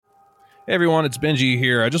Hey everyone, it's Benji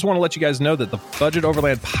here. I just want to let you guys know that the Budget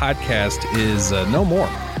Overland podcast is no more.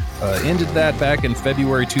 Ended that back in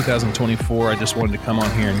February 2024. I just wanted to come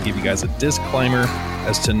on here and give you guys a disclaimer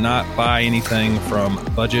as to not buy anything from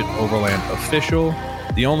Budget Overland Official.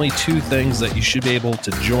 The only two things that you should be able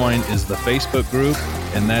to join is the Facebook group,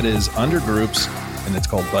 and that is under groups, and it's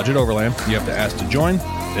called Budget Overland. You have to ask to join.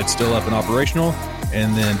 It's still up and operational.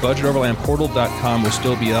 And then budgetoverlandportal.com will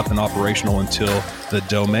still be up and operational until the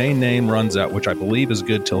domain name runs out, which I believe is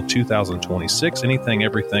good till 2026.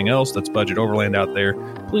 Everything else that's Budget Overland out there,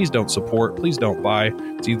 please don't support. Please don't buy.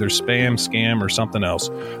 It's either spam, scam, or something else.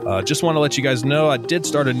 Just want to let you guys know I did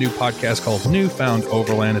start a new podcast called Newfound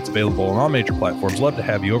Overland. It's available on all major platforms. Love to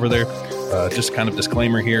have you over there. Just kind of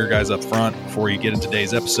disclaimer here, guys, up front before you get into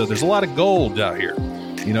today's episode. There's a lot of gold out here.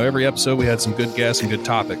 You know, every episode we had some good guests and good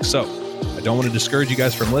topics. So I don't want to discourage you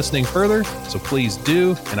guys from listening further, so please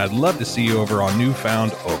do, and I'd love to see you over on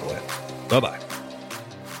Newfound Overland. Bye-bye.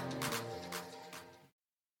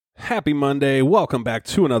 Happy Monday. Welcome back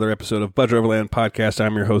to another episode of Budget Overland Podcast.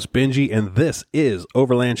 I'm your host, Benji, and this is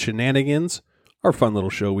Overland Shenanigans, our fun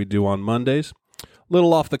little show we do on Mondays. A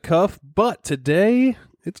little off the cuff, but today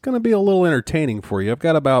it's going to be a little entertaining for you. I've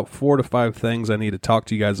got about 4 to 5 things I need to talk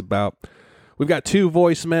to you guys about. We've got 2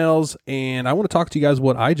 voicemails, and I want to talk to you guys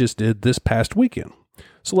what I just did this past weekend.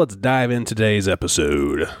 So let's dive in today's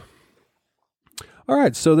episode. All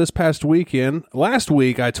right, so this past weekend, last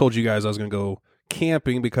week I told you guys I was going to go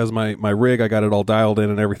camping because my rig, I got it all dialed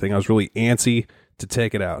in and everything. I was really antsy to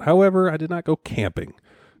take it out. However, I did not go camping.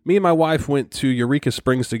 Me and my wife went to Eureka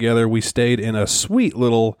Springs together. We stayed in a sweet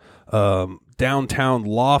little downtown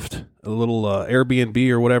loft, a little Airbnb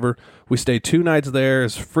or whatever. We stayed 2 nights there.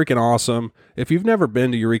 It's freaking awesome. If you've never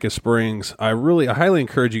been to Eureka Springs, I highly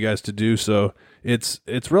encourage you guys to do so. It's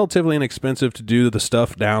relatively inexpensive to do the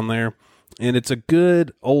stuff down there, and it's a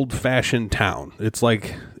good old-fashioned town. It's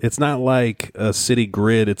not like a city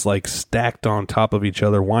grid. It's like stacked on top of each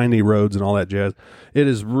other, windy roads and all that jazz. It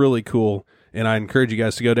is really cool, and I encourage you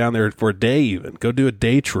guys to go down there for a day even. Go do a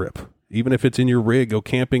day trip. Even if it's in your rig, go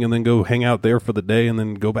camping and then go hang out there for the day and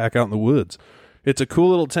then go back out in the woods. It's a cool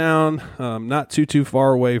little town, not too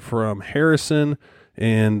far away from Harrison,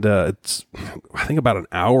 and it's, I think, about an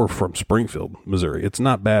hour from Springfield, Missouri. It's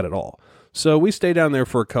not bad at all. So we stayed down there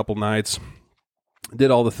for a couple nights, did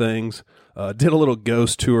all the things, did a little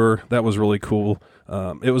ghost tour. That was really cool.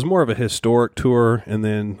 It was more of a historic tour, and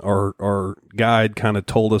then our guide kind of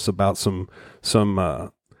told us about some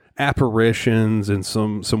apparitions and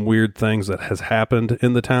some weird things that has happened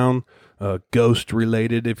in the town, ghost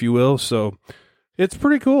related, if you will. So it's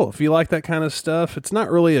pretty cool if you like that kind of stuff. It's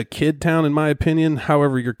not really a kid town in my opinion.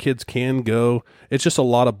 However, your kids can go. It's just a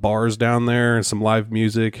lot of bars down there and some live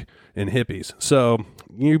music and hippies. So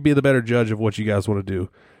you be the better judge of what you guys want to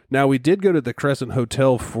do. Now, we did go to the Crescent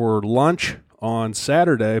Hotel for lunch on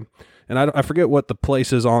Saturday, and I forget what the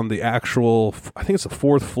place is on the actual, I think it's the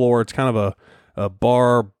 4th floor. It's kind of a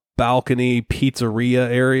bar, balcony,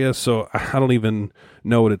 pizzeria area, so I don't even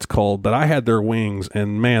know what it's called, but I had their wings,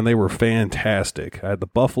 and man, they were fantastic. I had the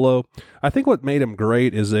buffalo. I think what made them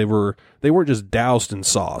great is they weren't just doused in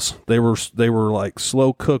sauce. They were like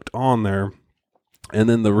slow cooked on there, and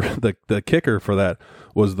then the kicker for that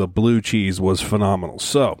was the blue cheese was phenomenal.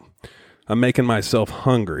 So I'm making myself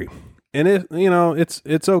hungry. And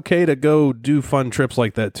it's okay to go do fun trips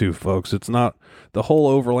like that too, folks. It's not the whole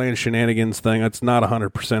Overland Shenanigans thing. It's not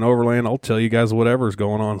 100% Overland. I'll tell you guys whatever's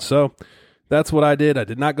going on. So that's what I did. I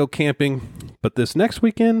did not go camping, but this next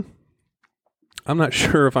weekend, I'm not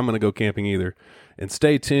sure if I'm going to go camping either. And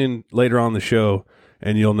stay tuned later on the show,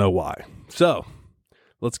 and you'll know why. So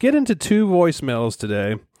let's get into 2 voicemails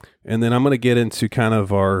today, and then I'm going to get into kind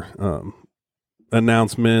of our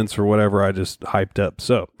announcements or whatever I just hyped up.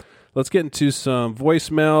 So let's get into some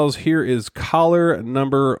voicemails. Here is caller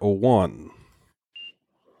number 1.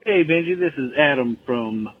 Hey, Benji, this is Adam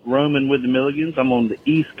from Roman with the Milligans. I'm on the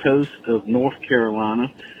east coast of North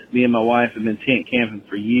Carolina. Me and my wife have been tent camping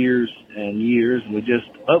for years and years, and we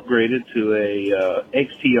just upgraded to a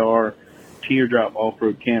XTR teardrop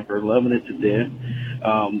off-road camper, loving it to death.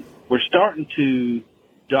 We're starting to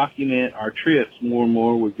document our trips more and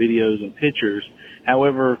more with videos and pictures.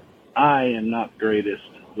 However, I am not the greatest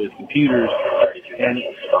with computers, and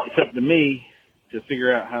it's up to me to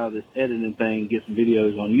figure out how this editing thing gets some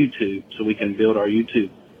videos on YouTube so we can build our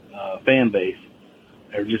YouTube fan base,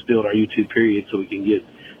 or just build our YouTube period so we can get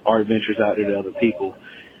our adventures out there to other people.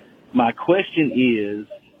 My question is,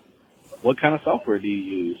 what kind of software do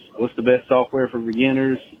you use? What's the best software for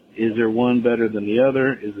beginners? Is there one better than the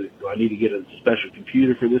other? Do I need to get a special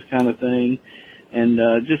computer for this kind of thing?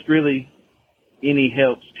 And just really any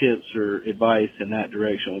helps, tips, or advice in that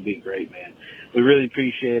direction would be great, man. We really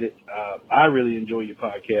appreciate it. I really enjoy your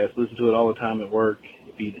podcast. Listen to it all the time at work,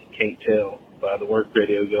 if you can't tell by the work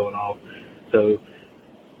radio going off. So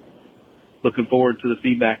looking forward to the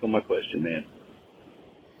feedback on my question, man.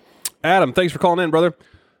 Adam, thanks for calling in, brother.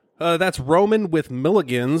 That's Roman with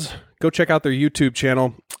Milligans. Go check out their YouTube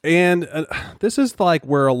channel. And this is like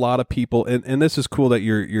where a lot of people, and this is cool that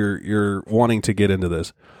you're wanting to get into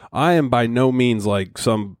this. I am by no means like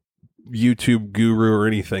some YouTube guru or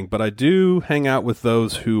anything, but I do hang out with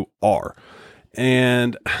those who are.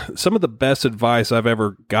 And some of the best advice I've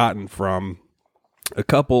ever gotten from a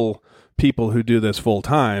couple people who do this full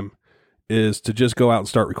time is to just go out and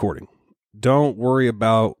start recording. Don't worry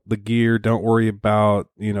about the gear. Don't worry about,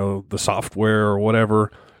 the software or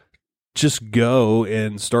whatever. Just go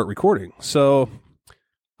and start recording. So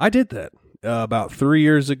I did that about 3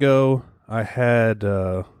 years ago. I had,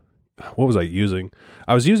 what was I using?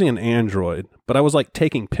 I was using an Android, but I was like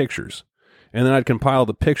taking pictures, and then I'd compile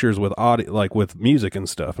the pictures with audio, like with music and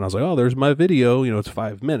stuff. And I was like, oh, there's my video. It's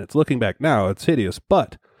 5 minutes. Looking back now, it's hideous.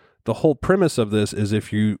 But the whole premise of this is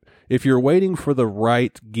if you're waiting for the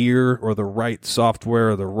right gear or the right software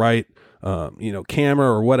or the right, camera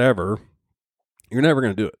or whatever, you're never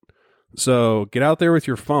going to do it. So get out there with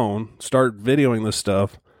your phone, start videoing this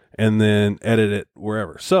stuff, and then edit it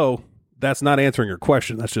wherever. So that's not answering your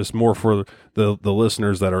question. That's just more for the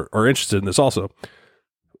listeners that are interested in this also.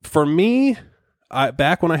 For me,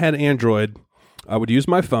 back when I had Android, I would use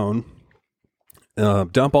my phone,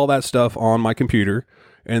 dump all that stuff on my computer,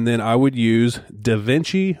 and then I would use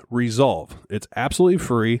DaVinci Resolve. It's absolutely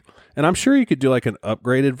free, and I'm sure you could do like an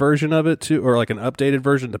upgraded version of it too, or like an updated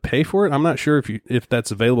version to pay for it. I'm not sure if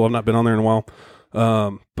that's available. I've not been on there in a while.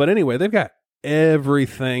 But anyway, they've got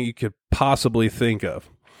everything you could possibly think of.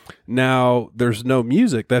 Now, there's no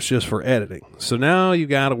music. That's just for editing. So now you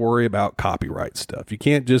got to worry about copyright stuff. You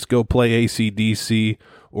can't just go play AC/DC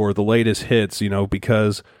or the latest hits,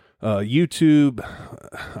 because YouTube,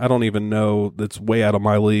 I don't even know. That's way out of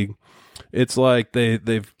my league. It's like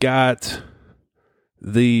they've got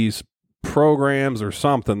these programs or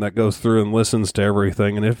something that goes through and listens to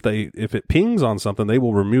everything. And if it pings on something, they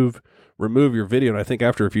will remove your video. And I think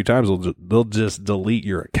after a few times, they'll just delete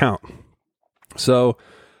your account. So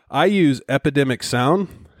I use Epidemic Sound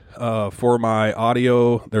for my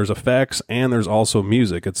audio. There's effects and there's also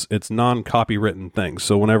music. It's non-copywritten things.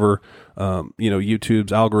 So whenever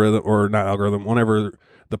YouTube's algorithm, or not algorithm, whenever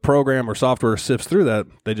the program or software sifts through that,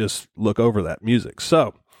 they just look over that music.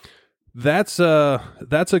 So that's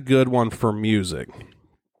a good one for music.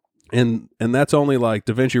 And that's only like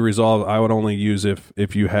DaVinci Resolve. I would only use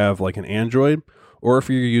if you have like an Android, or if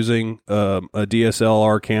you're using a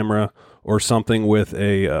DSLR camera or something with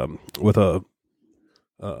a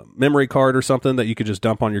memory card or something that you could just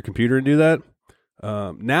dump on your computer and do that.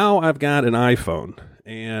 Now I've got an iPhone,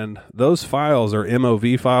 and those files are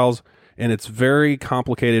MOV files, and it's very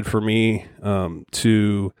complicated for me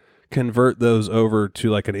to convert those over to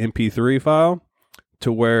like an MP3 file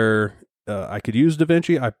to where I could use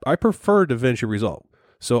DaVinci. I prefer DaVinci Resolve.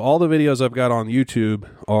 So all the videos I've got on YouTube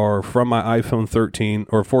are from my iPhone 13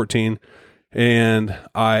 or 14, and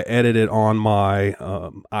I edit it on my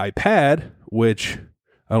iPad, which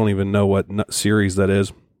I don't even know what series that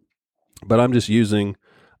is, but I'm just using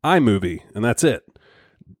iMovie, and that's it.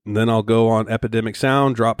 And then I'll go on Epidemic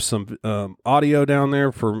Sound, drop some audio down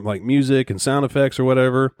there for like music and sound effects or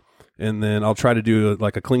whatever, and then I'll try to do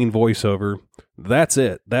like a clean voiceover. That's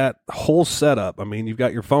it. That whole setup. I mean, you've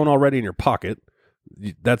got your phone already in your pocket.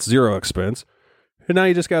 That's zero expense. And now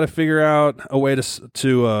you just got to figure out a way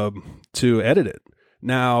to edit it.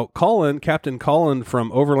 Now, Captain Colin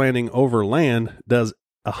from Overland does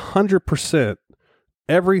 100%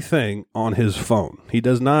 everything on his phone. He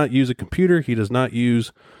does not use a computer. He does not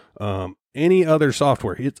use any other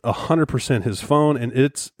software. It's 100% his phone, and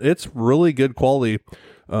it's really good quality.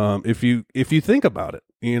 If you think about it,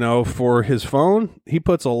 for his phone, he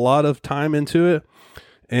puts a lot of time into it,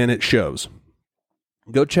 and it shows.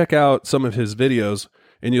 Go check out some of his videos,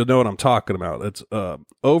 and you'll know what I'm talking about. It's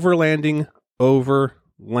Overlanding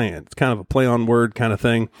Overland. It's kind of a play on word kind of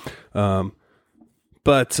thing.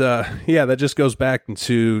 But that just goes back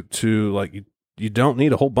into like you don't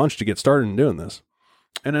need a whole bunch to get started in doing this.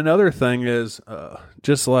 And another thing is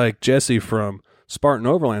just like Jesse from Spartan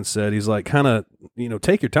Overland said, he's like, kind of,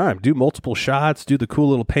 take your time, do multiple shots, do the cool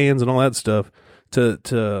little pans and all that stuff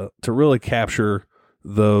to really capture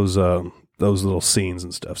those little scenes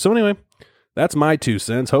and stuff. So anyway, that's my 2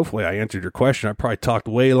 cents. Hopefully I answered your question. I probably talked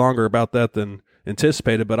way longer about that than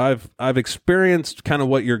anticipated, but I've experienced kind of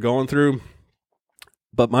what you're going through.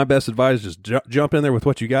 But my best advice is just jump in there with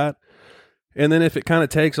what you got. And then if it kind of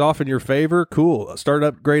takes off in your favor, cool. Start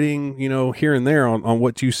upgrading, here and there on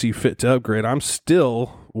what you see fit to upgrade. I'm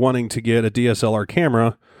still wanting to get a DSLR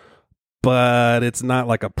camera, but it's not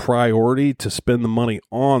like a priority to spend the money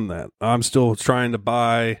on that. I'm still trying to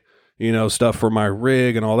buy, stuff for my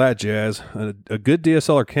rig and all that jazz. A good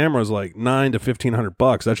DSLR camera is like $900 to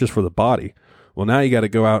 $1,500. That's just for the body. Well, now you got to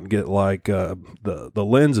go out and get like the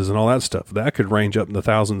lenses and all that stuff. That could range up in the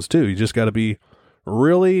thousands too. You just got to be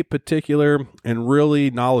really particular and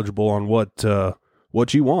really knowledgeable on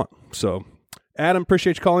what you want. So, Adam,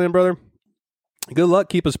 appreciate you calling in, brother. Good luck.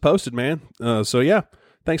 Keep us posted, man. So yeah,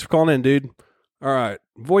 thanks for calling in, dude. All right,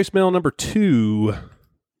 voicemail number 2.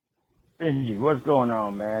 Benji, what's going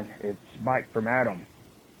on, man? It's Mike from Adam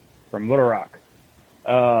from Little Rock.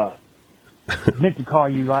 Meant to call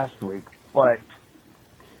you last week, but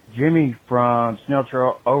Jimmy from Snail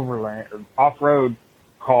Trail Overland Off-Road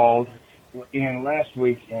called in last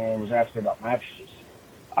week and was asking about mattresses.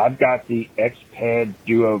 I've got the X-Pad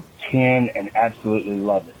Duo 10 and absolutely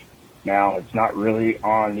love it. Now, it's not really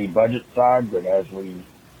on the budget side, but as we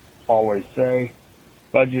always say,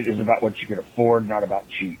 budget is about what you can afford, not about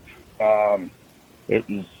cheap.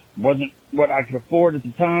 It wasn't what I could afford at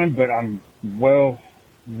the time, but I'm well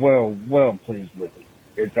pleased with it.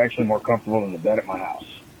 It's actually more comfortable than the bed at my house.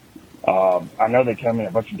 I know they come in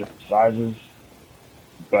a bunch of different sizes,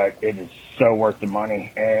 but it is so worth the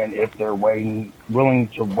money. And if they're willing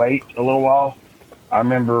to wait a little while, I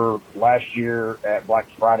remember last year at Black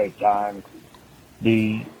Friday time,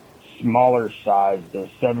 the smaller size, the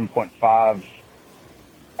 7.5,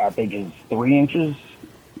 I think is 3 inches,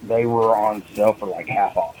 they were on sale for like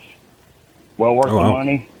half off. Well worth the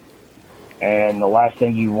money. And the last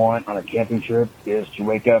thing you want on a camping trip is to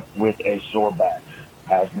wake up with a sore back.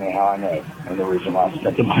 Ask me how I know, and the reason why I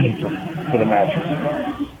spent the money for the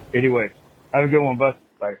mattress. Anyway, have a good one, bud.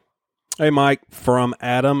 Bye. Hey, Mike from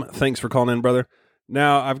Adam. Thanks for calling in, brother.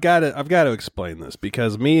 Now, I've got to explain this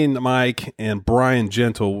because me and Mike and Brian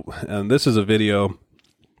Gentle, and this is a video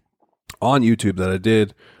on YouTube that I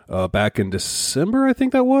did back in December, I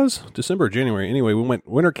think that was. December or January. Anyway, we went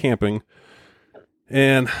winter camping.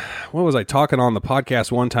 And what was I talking on the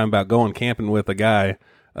podcast one time about going camping with a guy,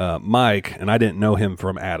 Mike, and I didn't know him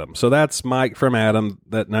from Adam. So that's Mike from Adam.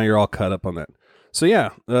 That now you're all cut up on that. So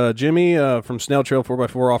yeah, Jimmy from Snail Trail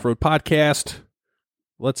 4x4 Off-Road Podcast.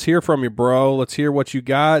 Let's hear from you, bro. Let's hear what you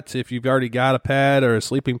got. If you've already got a pad or a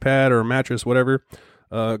sleeping pad or a mattress, whatever,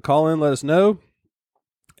 call in, let us know.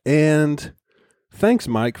 And thanks,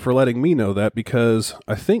 Mike, for letting me know that because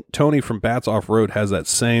I think Tony from Bats Off-Road has that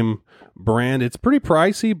same brand. It's pretty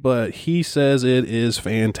pricey, but he says it is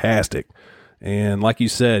fantastic. And like you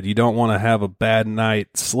said, you don't want to have a bad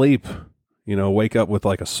night sleep, wake up with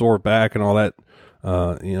like a sore back and all that,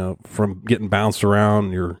 from getting bounced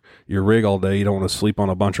around your rig all day. You don't want to sleep on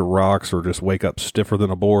a bunch of rocks or just wake up stiffer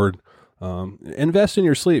than a board. Invest in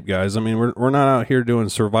your sleep, guys. I mean, we're not out here doing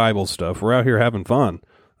survival stuff. We're out here having fun.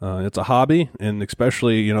 It's a hobby, and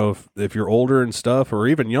especially, if you're older and stuff, or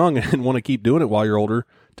even young and want to keep doing it while you're older,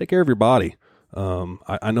 take care of your body.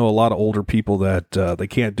 I know a lot of older people that they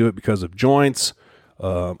can't do it because of joints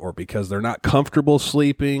or because they're not comfortable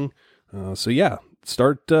sleeping. So yeah,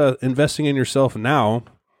 start investing in yourself now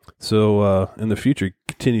so in the future you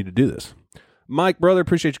continue to do this. Mike, brother,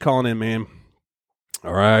 appreciate you calling in, man.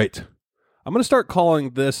 All right. I'm going to start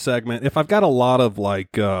calling this segment, if I've got a lot of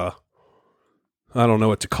like, I don't know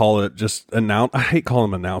what to call it, I hate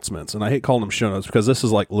calling them announcements, and I hate calling them show notes because this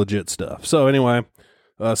is like legit stuff. So anyway,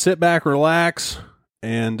 sit back, relax,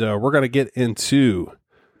 and we're going to get into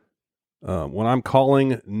what I'm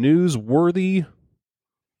calling newsworthy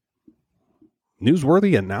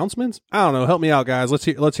announcements. I don't know. Help me out, guys.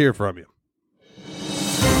 Let's hear from you.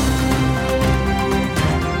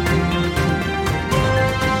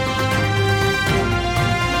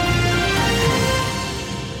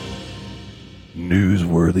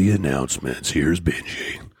 Newsworthy announcements. Here's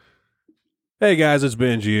Benji. Hey guys, it's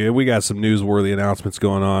Benji. We got some newsworthy announcements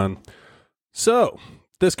going on. So,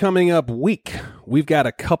 this coming up week, we've got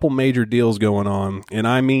a couple major deals going on, and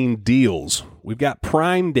I mean deals. We've got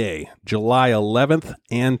Prime Day, July 11th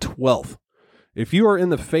and 12th. If you are in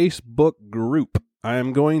the Facebook group, I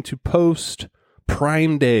am going to post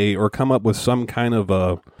Prime Day or come up with some kind of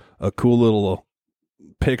a cool little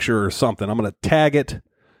picture or something. I'm going to tag it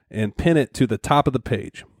and pin it to the top of the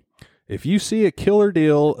page. If you see a killer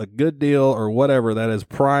deal, a good deal, or whatever that is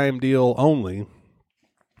Prime deal only,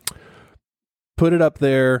 put it up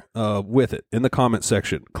there with it in the comment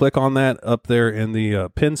section. Click on that up there in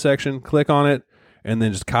the pin section. Click on it, and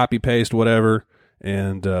then just copy paste whatever,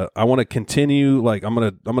 And I want to continue. Like I'm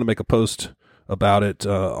gonna make a post about it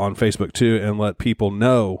on Facebook too, and let people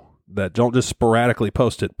know that don't just sporadically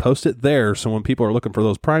post it. Post it there, so when people are looking for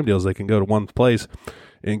those Prime deals, they can go to one place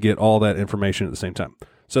and get all that information at the same time.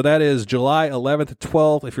 So that is July 11th to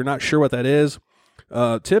 12th. If you're not sure what that is,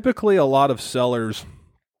 typically a lot of sellers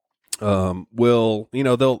will,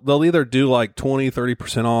 they'll either do like 20,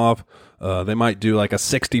 30% off. They might do like a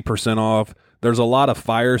 60% off. There's a lot of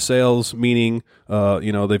fire sales, meaning,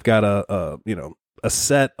 they've got a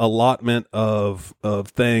set allotment of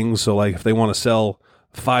things. So like if they want to sell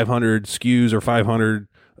 500 SKUs or 500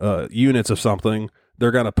 units of something,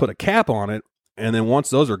 they're going to put a cap on it. And then once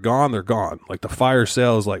those are gone, they're gone. Like the fire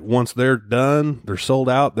sales, like once they're done, they're sold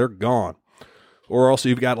out, they're gone. Or also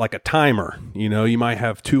you've got like a timer, you might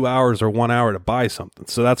have 2 hours or 1 hour to buy something.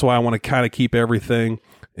 So that's why I want to kind of keep everything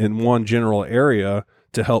in one general area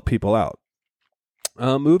to help people out.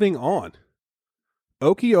 Moving on.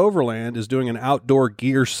 Okie Overland is doing an outdoor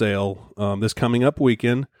gear sale this coming up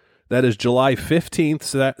weekend. That is July 15th,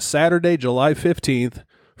 so that Saturday, July 15th,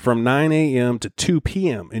 from 9 a.m. to 2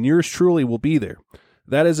 p.m., and yours truly will be there.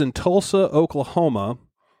 That is in Tulsa, Oklahoma.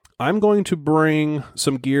 I'm going to bring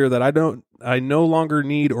some gear that I no longer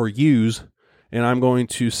need or use, and I'm going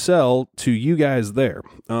to sell to you guys there.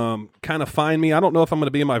 Kind of find me. I don't know if I'm going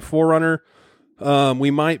to be in my 4Runner. We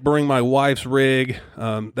might bring my wife's rig.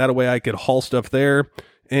 That way I could haul stuff there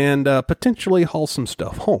and potentially haul some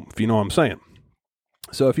stuff home, if you know what I'm saying.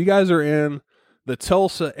 So if you guys are in the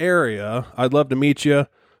Tulsa area, I'd love to meet you.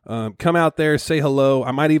 Come out there, say hello.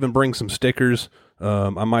 I might even bring some stickers.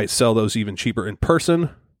 I might sell those even cheaper in person,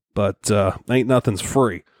 but ain't nothing's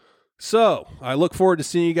free. So I look forward to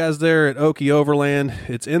seeing you guys there at Okie Overland.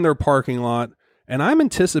 It's in their parking lot, and I'm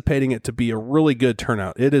anticipating it to be a really good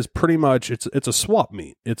turnout. It is pretty much, it's a swap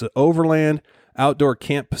meet. It's an Overland outdoor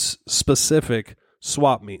camp specific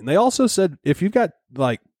swap meet. And they also said if you've got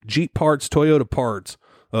like Jeep parts, Toyota parts,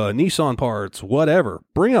 Nissan parts, whatever,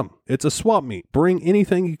 bring them. It's a swap meet. Bring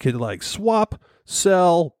anything you could like swap,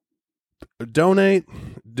 sell, donate,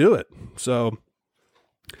 do it. So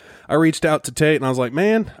I reached out to Tate and I was like,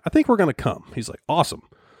 man, I think we're going to come. He's like, awesome.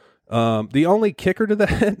 The only kicker to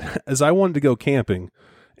that is I wanted to go camping,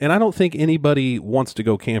 and I don't think anybody wants to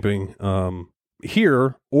go camping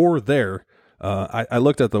here or there. I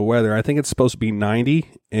looked at the weather. I think it's supposed to be 90,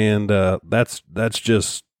 and that's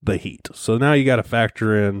just the heat. So now you got to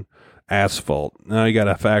factor in asphalt. Now you got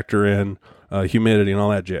to factor in humidity and all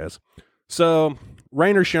that jazz. So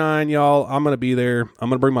rain or shine, y'all, I'm going to be there. I'm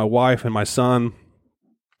going to bring my wife and my son.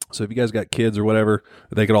 So if you guys got kids or whatever,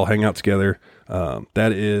 they could all hang out together.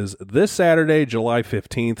 That is this Saturday, July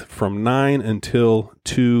 15th from 9 until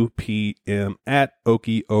 2 p.m. at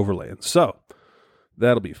Okie Overland. So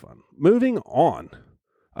that'll be fun. Moving on.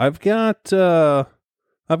 I've got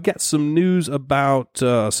some news about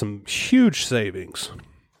some huge savings.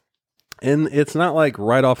 And it's not like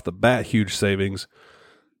right off the bat huge savings.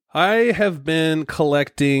 I have been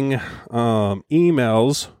collecting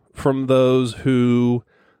emails from those who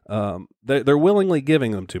they're willingly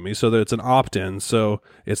giving them to me, so that it's an opt-in. So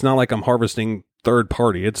it's not like I'm harvesting third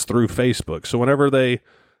party. It's through Facebook. So whenever they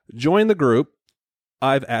join the group,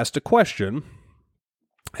 I've asked a question.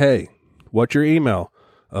 Hey, what's your email?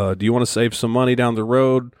 Do you want to save some money down the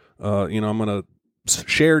road? I'm going to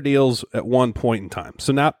share deals at one point in time.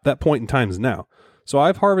 So now that point in time is now. So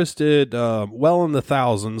I've harvested well in the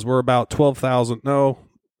thousands. We're about 12,000. No,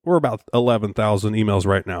 we're about 11,000 emails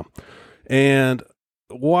right now. And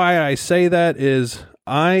why I say that is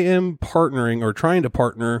I am partnering or trying to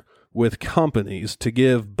partner with companies to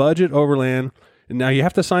give Budget Overland. And now you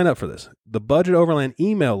have to sign up for this. The Budget Overland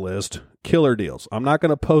email list, killer deals. I'm not going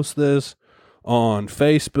to post this on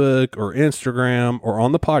Facebook or Instagram or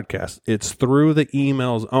on the podcast. It's through the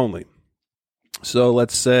emails only. So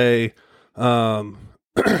let's say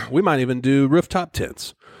we might even do rooftop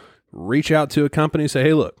tents. Reach out to a company, say,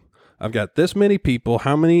 hey, look, I've got this many people.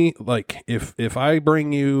 How many, like, if I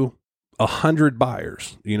bring you 100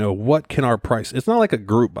 buyers, what can our price? It's not like a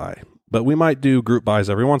group buy, but we might do group buys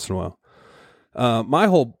every once in a while. My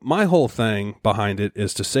whole thing behind it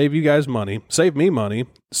is to save you guys money, save me money.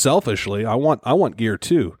 Selfishly, I want gear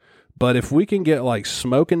too. But if we can get like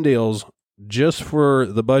smoking deals just for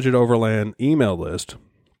the Budget Overland email list,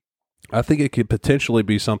 I think it could potentially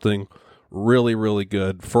be something really, really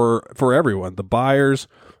good for everyone, the buyers,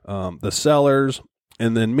 the sellers,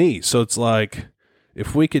 and then me. So it's like,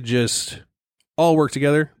 if we could just all work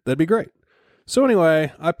together, that'd be great. So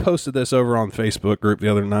anyway, I posted this over on Facebook group the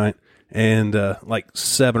other night, and like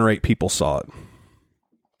 7 or 8 people saw it.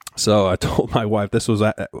 So I told my wife, this was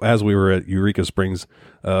as we were at Eureka Springs.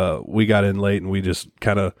 We got in late and we just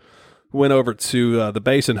kind of went over to the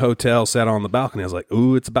Basin Hotel, sat on the balcony. I was like,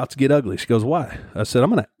 ooh, it's about to get ugly. She goes, why? I said, I'm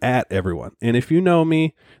going to at everyone. And if you know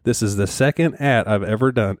me, this is the second at I've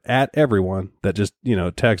ever done at everyone that just,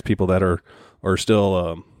 tags people that are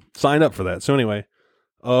still signed up for that. So anyway,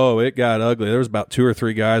 it got ugly. There was about 2 or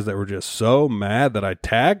 3 guys that were just so mad that I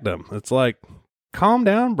tagged them. It's like, calm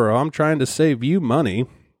down, bro. I'm trying to save you money.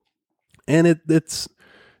 And it's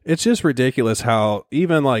just ridiculous how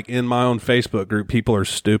even like in my own Facebook group, people are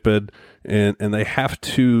stupid and they have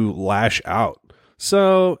to lash out.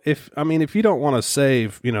 So if you don't want to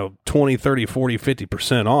save, 20, 30, 40,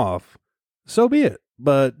 50% off, so be it.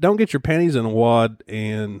 But don't get your panties in a wad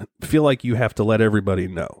and feel like you have to let everybody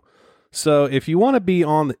know. So if you want to be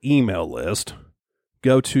on the email list,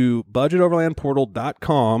 go to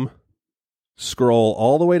budgetoverlandportal.com, scroll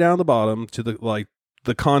all the way down the bottom to the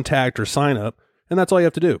contact or sign up, and that's all you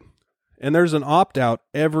have to do. And there's an opt-out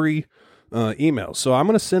every email. So I'm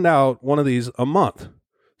going to send out one of these a month.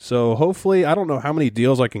 So hopefully, I don't know how many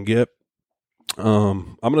deals I can get.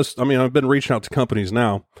 I've been reaching out to companies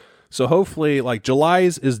now. So hopefully, like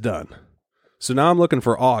July's is done. So now I'm looking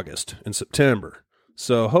for August and September.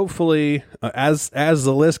 So hopefully, as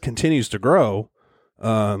the list continues to grow,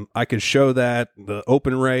 I could show that the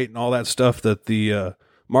open rate and all that stuff that the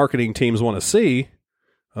marketing teams want to see.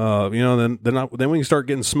 Then we can start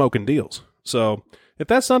getting smoking deals. So if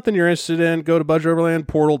that's something you're interested in, go to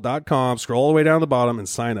budgetoverlandportal.com, scroll all the way down to the bottom and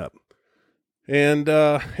sign up. And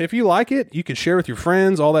if you like it, you can share with your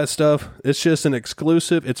friends, all that stuff. It's just an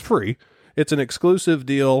exclusive. It's free. It's an exclusive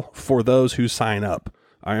deal for those who sign up.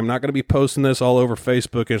 I am not going to be posting this all over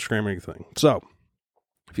Facebook, Instagram, or anything. So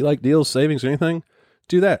if you like deals, savings, or anything,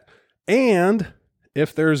 do that. And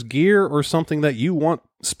if there's gear or something that you want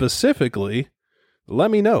specifically,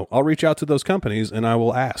 let me know. I'll reach out to those companies and I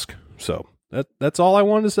will ask. So that's all I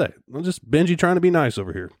wanted to say. I'm just Benji trying to be nice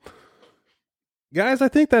over here. Guys, I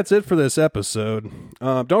think that's it for this episode.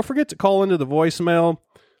 Don't forget to call into the voicemail.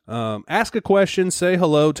 Ask a question, say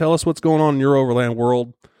hello, tell us what's going on in your overland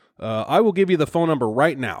world. I will give you the phone number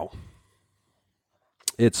right now.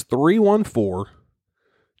 It's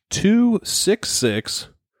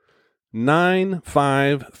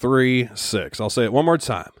 314-266-9536. I'll say it one more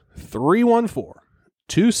time.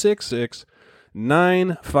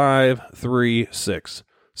 314-266-9536.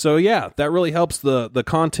 So yeah, that really helps the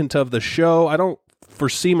content of the show. I don't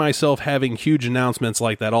foresee myself having huge announcements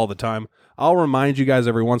like that all the time. I'll remind you guys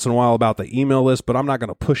every once in a while about the email list, but I'm not going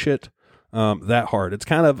to push it that hard. It's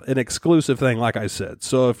kind of an exclusive thing, like I said.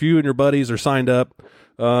 So if you and your buddies are signed up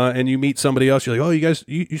and you meet somebody else, you're like, oh, you guys,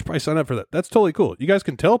 you should probably sign up for that. That's totally cool. You guys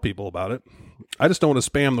can tell people about it. I just don't want to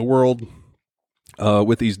spam the world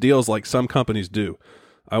with these deals like some companies do.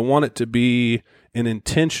 I want it to be an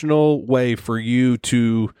intentional way for you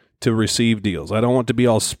to receive deals. I don't want it to be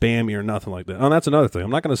all spammy or nothing like that. And that's another thing. I'm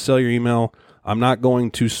not going to sell your email. I'm not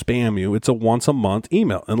going to spam you. It's a once a month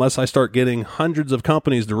email. Unless I start getting hundreds of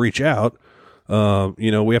companies to reach out, we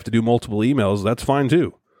have to do multiple emails. That's fine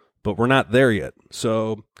too. But we're not there yet.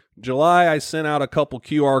 So July, I sent out a couple I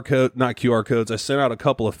sent out a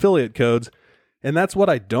couple affiliate codes. And that's what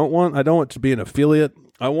I don't want. I don't want to be an affiliate.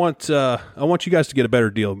 I want you guys to get a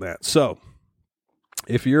better deal than that. So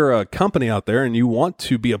if you're a company out there and you want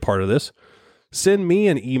to be a part of this, send me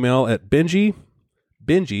an email at Benji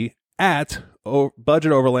at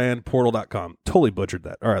budgetoverlandportal.com. Totally butchered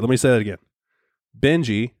that. All right, let me say that again.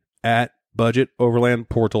 Benji at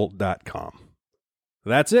budgetoverlandportal.com.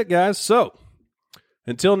 That's it, guys. So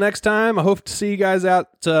until next time, I hope to see you guys out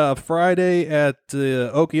Friday at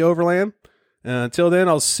Okie Overland. Until then,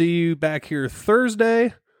 I'll see you back here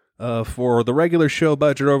Thursday for the regular show,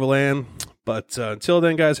 Budget Overland. But until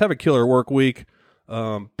then, guys, have a killer work week.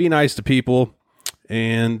 Be nice to people.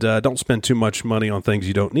 And don't spend too much money on things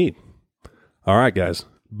you don't need. All right, guys.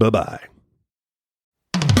 Bye-bye.